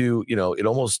 8 to, it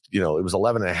almost, it was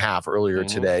 11.5 earlier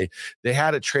today. They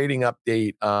had a trading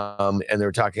update and they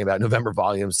were talking about November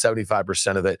volume.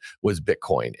 75% of it was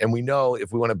Bitcoin. And we know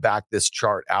if we want to back this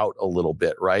chart out a little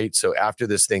bit, right? So after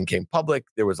this thing came public,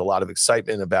 there was a lot of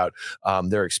excitement about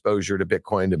their exposure to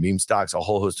Bitcoin, to meme stocks, a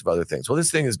whole host of other things. Well, this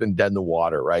thing has been dead in the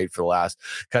water, right? For the last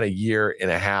kind of year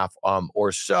and a half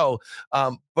or so.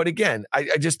 But again,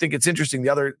 I just think it's interesting.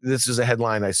 This is a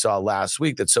headline I saw last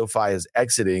week that SoFi is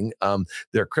exiting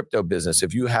their crypto business.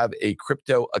 If you have a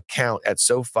crypto account at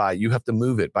SoFi, you have to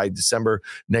move it by December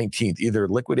 19th. Either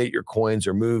liquidate your coins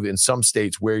or move in some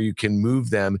states where you can move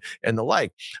them and the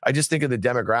like. I just think of the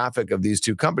demographic of these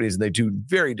two companies, and they do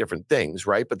very different things,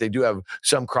 right? But they do have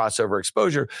some crossover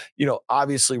exposure.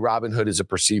 Obviously Robinhood is a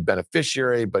perceived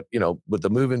beneficiary, but with the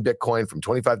move in Bitcoin from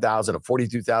 25,000 to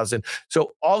 42,000,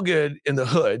 so all good in the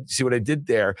hood. See what I did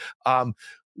there?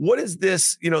 What is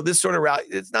this, this sort of rally?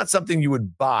 It's not something you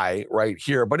would buy right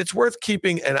here, but it's worth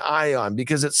keeping an eye on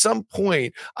because at some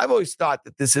point, I've always thought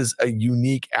that this is a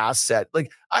unique asset.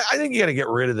 Like, I think you got to get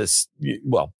rid of this.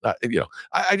 Well,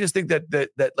 I just think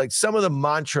that like some of the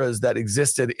mantras that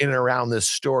existed in and around this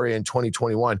story in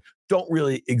 2021 don't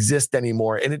really exist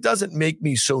anymore. And it doesn't make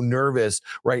me so nervous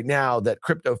right now that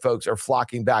crypto folks are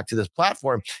flocking back to this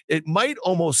platform. It might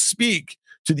almost speak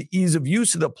to the ease of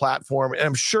use of the platform. And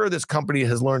I'm sure this company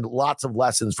has learned lots of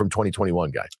lessons from 2021,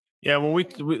 guys. Yeah,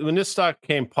 when this stock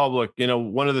came public,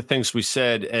 one of the things we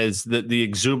said is that the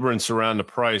exuberance around the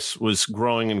price was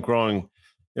growing and growing.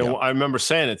 I remember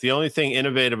saying it. The only thing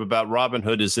innovative about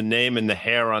Robinhood is the name and the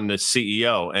hair on the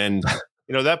CEO. And,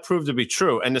 that proved to be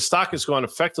true. And the stock has gone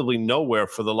effectively nowhere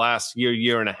for the last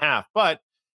year and a half. But,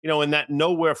 in that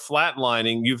nowhere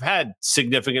flatlining, you've had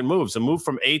significant moves. A move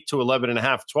from 8 to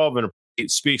 11.5, 12, and it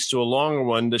speaks to a longer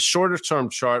one. The shorter term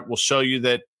chart will show you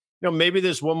that, maybe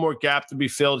there's one more gap to be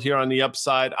filled here on the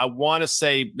upside. I want to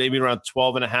say maybe around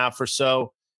 12.5 or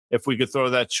so, if we could throw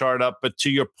that chart up. But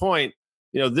to your point,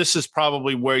 this is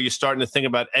probably where you're starting to think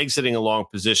about exiting a long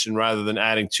position rather than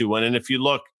adding to one. And if you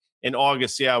look in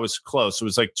August, I was close. It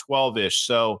was like 12-ish.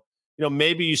 So,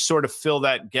 maybe you sort of fill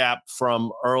that gap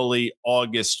from early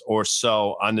August or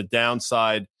so on the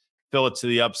downside, fill it to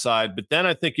the upside. But then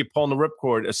I think you're pulling the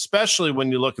ripcord, especially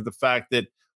when you look at the fact that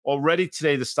already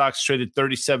today the stock's traded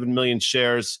 37 million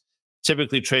shares,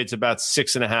 typically trades about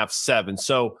 6.5, 7.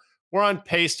 So we're on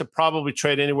pace to probably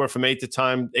trade anywhere from 8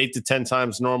 to 10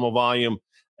 times normal volume,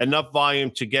 enough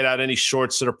volume to get out any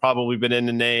shorts that have probably been in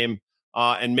the name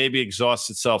and maybe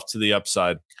exhaust itself to the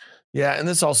upside. Yeah, and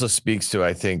this also speaks to,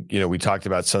 I think, we talked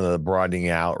about some of the broadening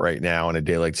out right now on a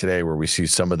day like today where we see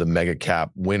some of the mega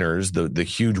cap winners, the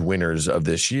huge winners of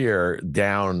this year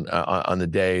down on the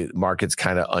day, markets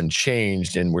kind of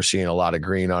unchanged, and we're seeing a lot of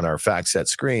green on our FactSet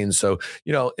screen. So,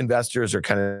 investors are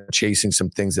kind of chasing some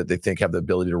things that they think have the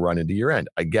ability to run into year end.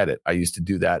 I get it. I used to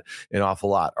do that an awful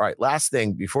lot. All right, last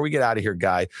thing before we get out of here,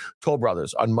 Guy, Toll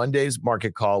Brothers. On Monday's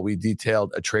market call, we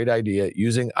detailed a trade idea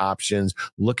using options,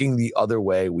 looking the other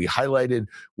way. We highlighted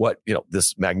what,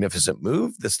 this magnificent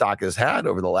move the stock has had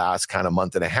over the last kind of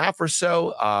month and a half or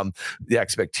so, the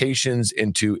expectations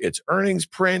into its earnings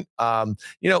print.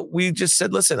 We just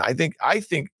said, listen, I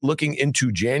think looking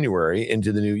into January,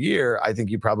 into the new year, I think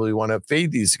you probably want to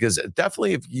fade these, because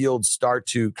definitely if yields start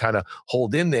to kind of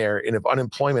hold in there, and if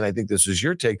unemployment, I think this was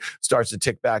your take, starts to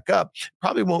tick back up,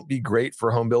 probably won't be great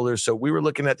for home builders. So we were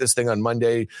looking at this thing on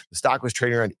Monday. The stock was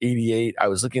trading around 88. I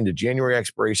was looking to January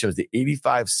expiration. It was the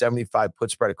 85.75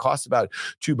 put spread. It cost about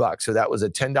 $2. So that was a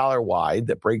 $10 wide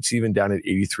that breaks even down at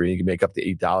 83. You can make up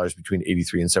to $8 between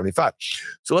 83 and 75.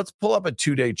 So let's pull up a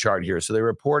 2-day chart here. So they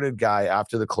reported, Guy,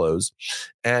 after the close,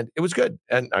 and it was good.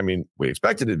 And I mean, we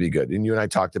expected it to be good. And you and I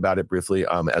talked about it briefly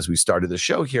as we started the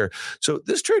show here. So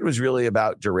this trade was really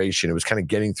about duration. It was kind of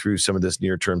getting through some of this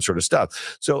near-term sort of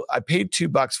stuff. So I paid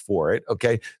 $2 for it.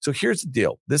 Okay. So here's the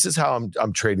deal. This is how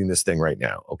I'm trading this thing right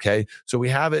now. Okay. So we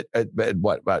have it at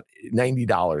what, about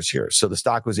 $90 here. So the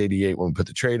stock was 88 when we put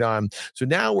the trade on. So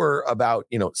now we're about,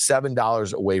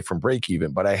 $7 away from break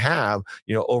even, but I have,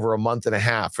 over a month and a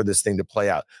half for this thing to play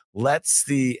out. Let's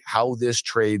see how this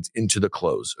trades into the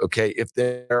close. Okay. If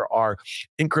there are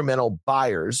incremental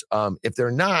buyers, if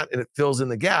they're not, and it fills in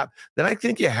the gap, then I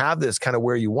think you have this kind of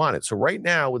where you want it. So right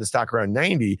now with the stock around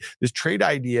 90, this trade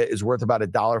idea is worth about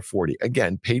 $1.40.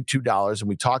 Again, paid $2. And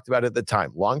we talked about it at the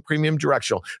time, long premium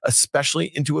directional,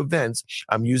 especially into events.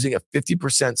 I'm using a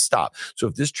 50% stop. So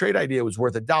if this trade idea was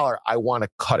worth $1, I want to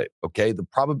cut it. Okay. The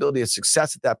probability of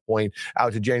success at that point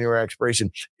out to January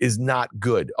expiration is not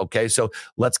good. Okay. So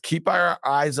let's keep our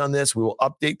eyes on this. We will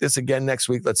update this again next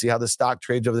week. Let's see how the stock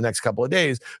trades over the next couple of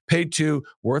days. Paid $2,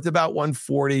 worth about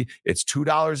 $140. It's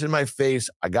 $2 in my face.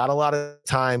 I got a lot of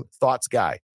time. Thoughts,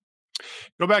 Guy?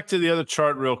 Go back to the other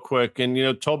chart real quick.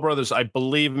 And, Toll Brothers, I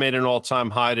believe, made an all-time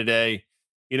high today.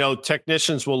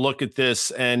 Technicians will look at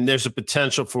this, and there's a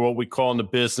potential for what we call in the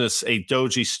business a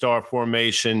doji star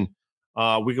formation.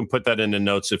 We can put that in the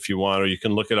notes if you want, or you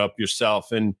can look it up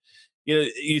yourself. And,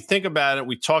 you think about it,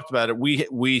 we talked about it.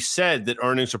 We said that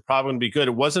earnings are probably going to be good.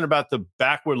 It wasn't about the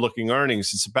backward-looking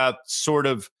earnings. It's about sort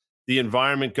of the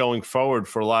environment going forward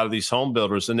for a lot of these home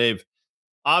builders. And they've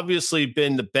obviously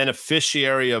been the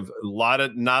beneficiary of not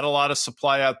a lot of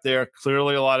supply out there,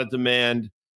 clearly a lot of demand.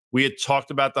 We had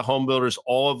talked about the home builders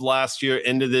all of last year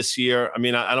into this year. I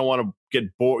mean, I don't want to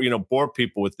get bore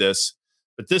people with this,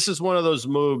 but this is one of those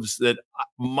moves that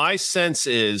my sense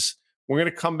is we're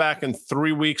going to come back in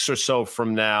 3 weeks or so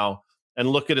from now and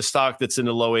look at a stock that's in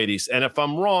the low 80s. And if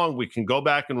I'm wrong, we can go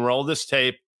back and roll this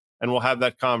tape and we'll have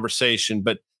that conversation.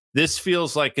 But this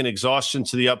feels like an exhaustion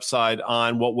to the upside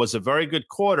on what was a very good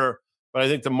quarter, but I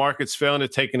think the market's failing to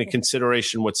take into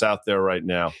consideration what's out there right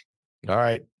now. All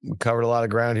right. We covered a lot of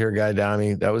ground here, Guy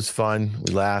Dami. That was fun.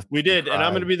 We laughed. We did. And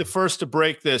I'm going to be the first to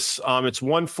break this. It's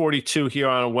 1:42 here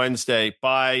on a Wednesday.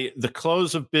 By the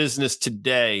close of business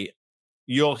today,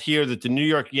 you'll hear that the New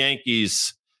York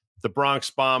Yankees, the Bronx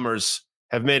Bombers,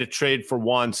 have made a trade for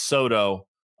Juan Soto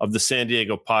of the San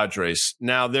Diego Padres.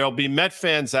 Now, there'll be Met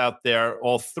fans out there,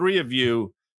 all three of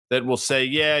you, that will say,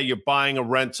 yeah, you're buying a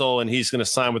rental and he's going to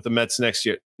sign with the Mets next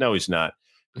year. No, he's not.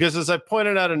 Because as I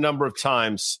pointed out a number of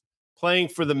times, playing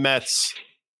for the Mets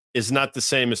is not the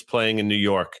same as playing in New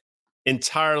York.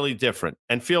 Entirely different.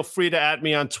 And feel free to at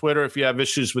me on Twitter if you have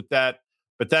issues with that.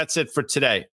 But that's it for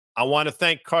today. I want to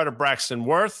thank Carter Braxton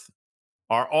Worth,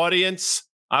 our audience,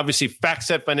 obviously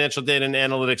FactSet Financial Data and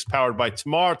Analytics powered by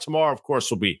Tomorrow. Tomorrow, of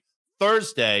course, will be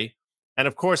Thursday. And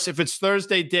of course, if it's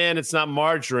Thursday, Dan, it's not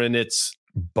margarine, it's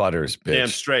butters, bitch. Damn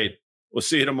straight. We'll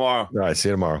see you tomorrow. All right, see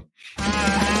you tomorrow.